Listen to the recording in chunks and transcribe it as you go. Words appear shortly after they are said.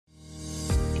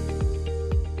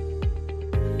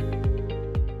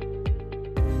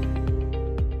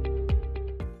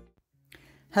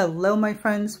Hello my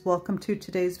friends, welcome to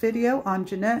today's video. I'm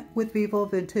Jeanette with Vivo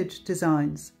Vintage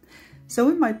Designs. So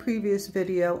in my previous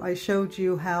video I showed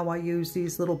you how I use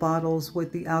these little bottles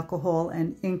with the alcohol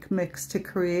and ink mix to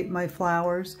create my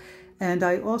flowers, and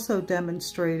I also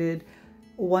demonstrated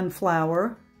one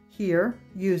flower here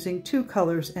using two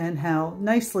colors and how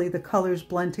nicely the colors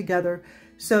blend together.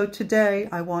 So today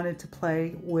I wanted to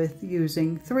play with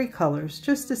using three colors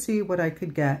just to see what I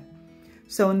could get.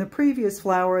 So in the previous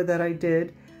flower that I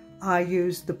did, I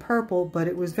used the purple, but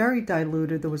it was very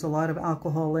diluted. There was a lot of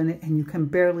alcohol in it and you can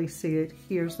barely see it.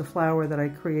 Here's the flower that I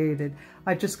created.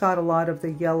 I just got a lot of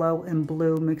the yellow and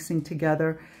blue mixing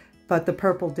together, but the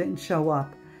purple didn't show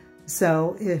up.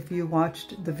 So if you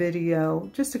watched the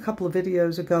video just a couple of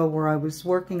videos ago where I was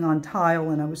working on tile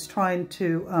and I was trying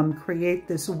to create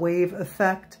this wave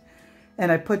effect,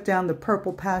 and I put down the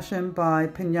Purple Passion by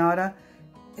Pinata,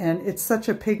 and it's such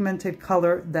a pigmented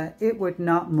color that it would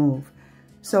not move.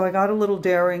 So I got a little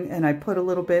daring and I put a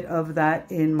little bit of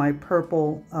that in my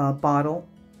purple bottle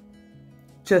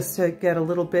just to get a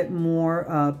little bit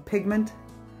more pigment.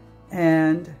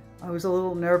 And I was a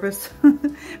little nervous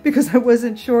because I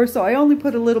wasn't sure, so I only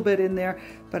put a little bit in there,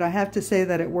 but I have to say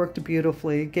that it worked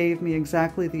beautifully. It gave me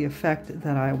exactly the effect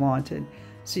that I wanted.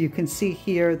 So you can see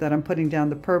here that I'm putting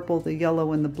down the purple, the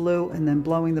yellow, and the blue, and then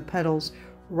blowing the petals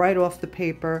right off the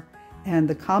paper. And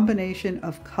the combination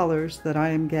of colors that I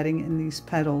am getting in these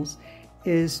petals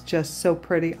is just so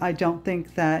pretty. I don't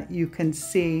think that you can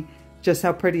see just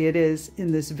how pretty it is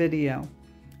in this video.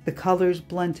 The colors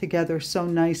blend together so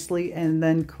nicely and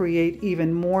then create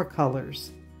even more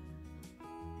colors.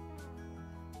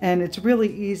 And it's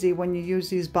really easy when you use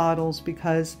these bottles,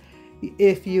 because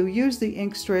if you use the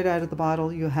ink straight out of the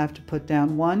bottle, you have to put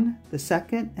down one, the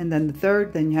second, and then the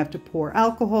third. Then you have to pour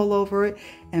alcohol over it.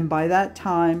 And by that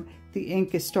time, the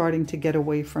ink is starting to get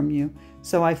away from you.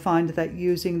 So I find that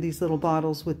using these little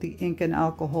bottles with the ink and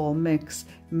alcohol mix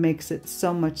makes it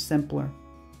so much simpler.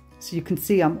 So you can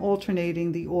see I'm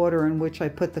alternating the order in which I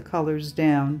put the colors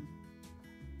down.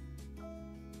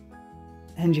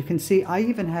 And you can see I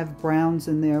even have browns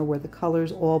in there where the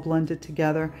colors all blended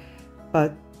together,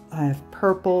 but I have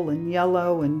purple and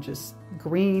yellow and just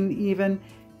green even.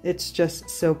 It's just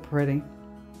so pretty.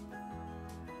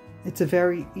 It's a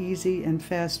very easy and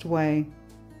fast way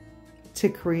to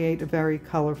create a very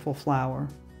colorful flower.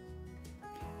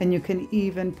 And you can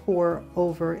even pour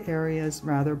over areas,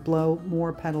 rather blow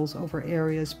more petals over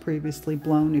areas previously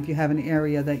blown if you have an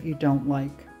area that you don't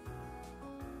like.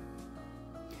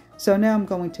 So now I'm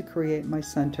going to create my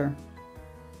center.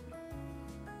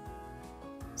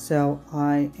 So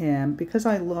because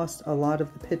I lost a lot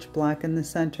of the pitch black in the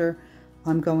center,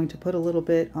 I'm going to put a little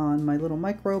bit on my little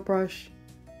micro brush,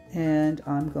 and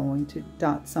I'm going to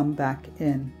dot some back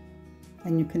in.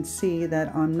 And you can see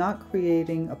that I'm not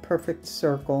creating a perfect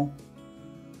circle.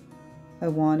 I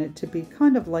want it to be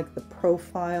kind of like the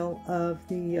profile of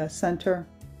the center.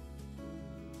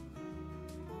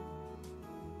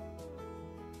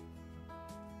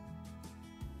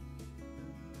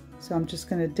 So I'm just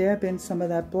going to dab in some of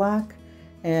that black,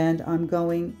 and I'm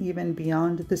going even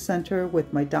beyond the center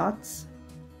with my dots.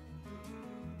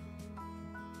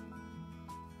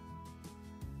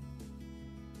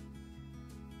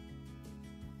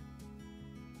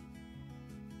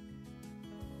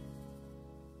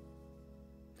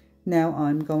 Now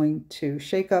I'm going to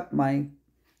shake up my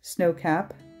snow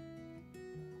cap.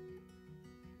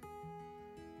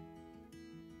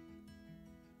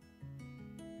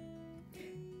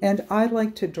 And I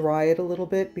like to dry it a little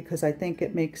bit because I think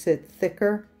it makes it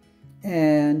thicker,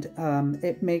 and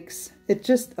it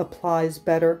just applies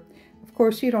better. Of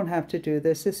course, you don't have to do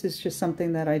this. This is just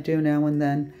something that I do now and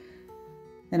then.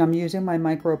 And I'm using my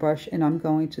micro brush and I'm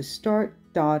going to start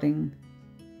dotting.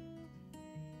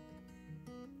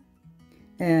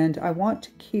 And I want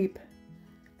to keep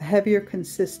a heavier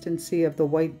consistency of the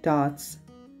white dots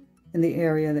in the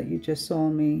area that you just saw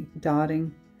me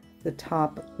dotting, the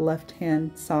top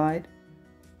left-hand side.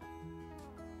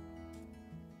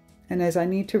 And as I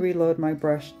need to reload my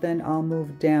brush, then I'll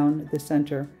move down the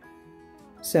center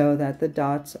so that the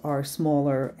dots are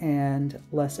smaller and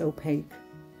less opaque.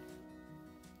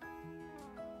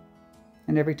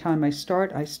 And every time I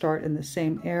start in the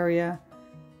same area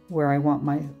where I want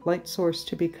my light source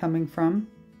to be coming from,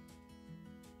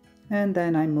 and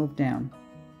then I move down.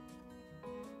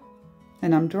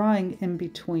 And I'm drawing in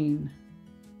between.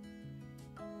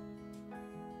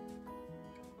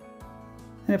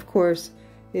 And of course,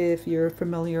 if you're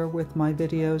familiar with my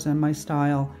videos and my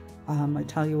style, I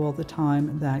tell you all the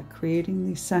time that creating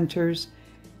these centers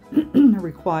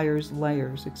requires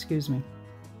layers,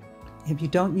 If you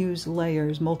don't use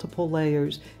layers, multiple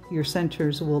layers, your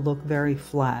centers will look very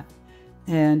flat.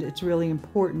 And it's really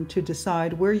important to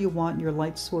decide where you want your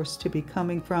light source to be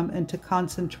coming from and to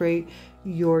concentrate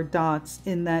your dots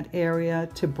in that area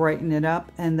to brighten it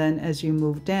up. And then as you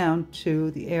move down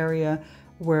to the area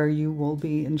where you will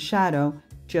be in shadow,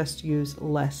 just use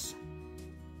less.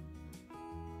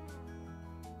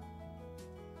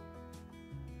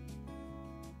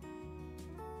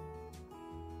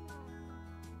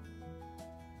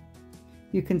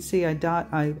 You can see I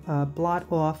blot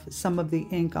off some of the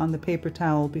ink on the paper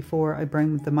towel before I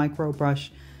bring the micro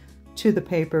brush to the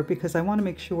paper, because I want to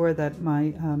make sure that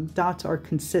my dots are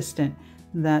consistent,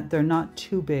 that they're not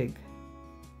too big.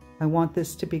 I want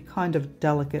this to be kind of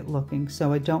delicate looking,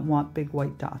 so I don't want big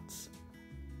white dots.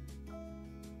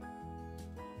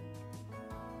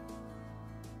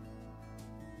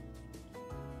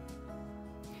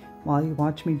 While you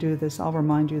watch me do this, I'll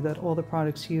remind you that all the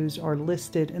products used are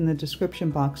listed in the description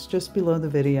box just below the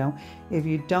video. If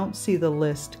you don't see the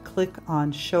list, click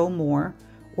on Show More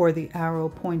or the arrow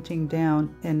pointing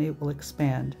down and it will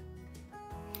expand.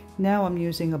 Now I'm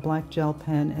using a black gel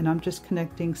pen and I'm just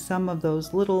connecting some of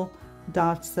those little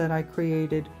dots that I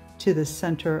created to the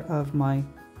center of my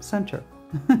center.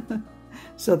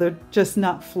 So they're just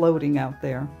not floating out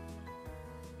there.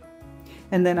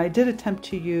 And then I did attempt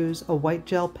to use a white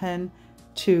gel pen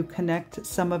to connect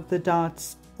some of the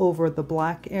dots over the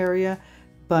black area,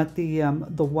 but the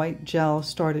white gel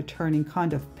started turning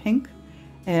kind of pink.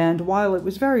 And while it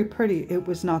was very pretty, it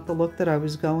was not the look that I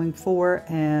was going for,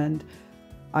 and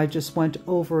I just went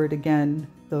over it again,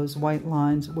 those white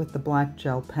lines, with the black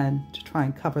gel pen to try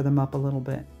and cover them up a little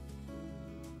bit.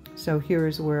 So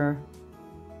here's where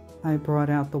I brought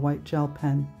out the white gel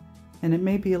pen. And it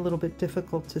may be a little bit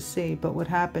difficult to see, but what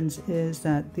happens is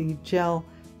that the gel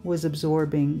was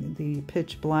absorbing the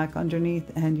pitch black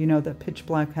underneath, and you know that pitch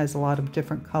black has a lot of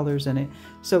different colors in it,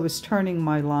 so it was turning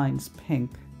my lines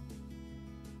pink.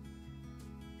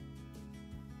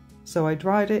 So I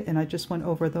dried it and I just went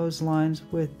over those lines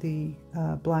with the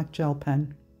black gel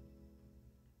pen.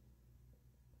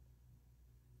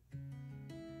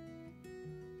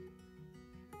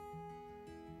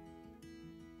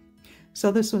 So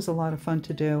this was a lot of fun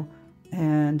to do,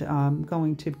 and I'm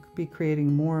going to be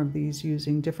creating more of these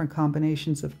using different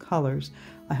combinations of colors.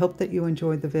 I hope that you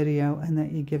enjoyed the video and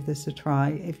that you give this a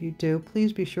try. If you do,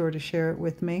 please be sure to share it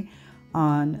with me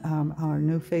on our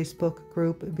new Facebook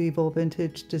group, Vivo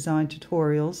Vintage Design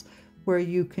Tutorials, where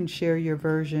you can share your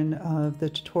version of the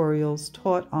tutorials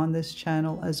taught on this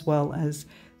channel as well as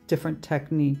different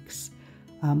techniques.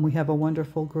 We have a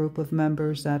wonderful group of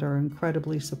members that are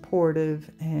incredibly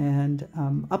supportive and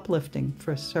uplifting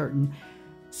for certain.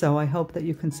 So I hope that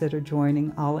you consider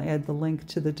joining. I'll add the link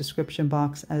to the description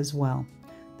box as well.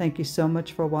 Thank you so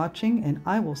much for watching, and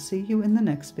I will see you in the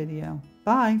next video.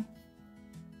 Bye!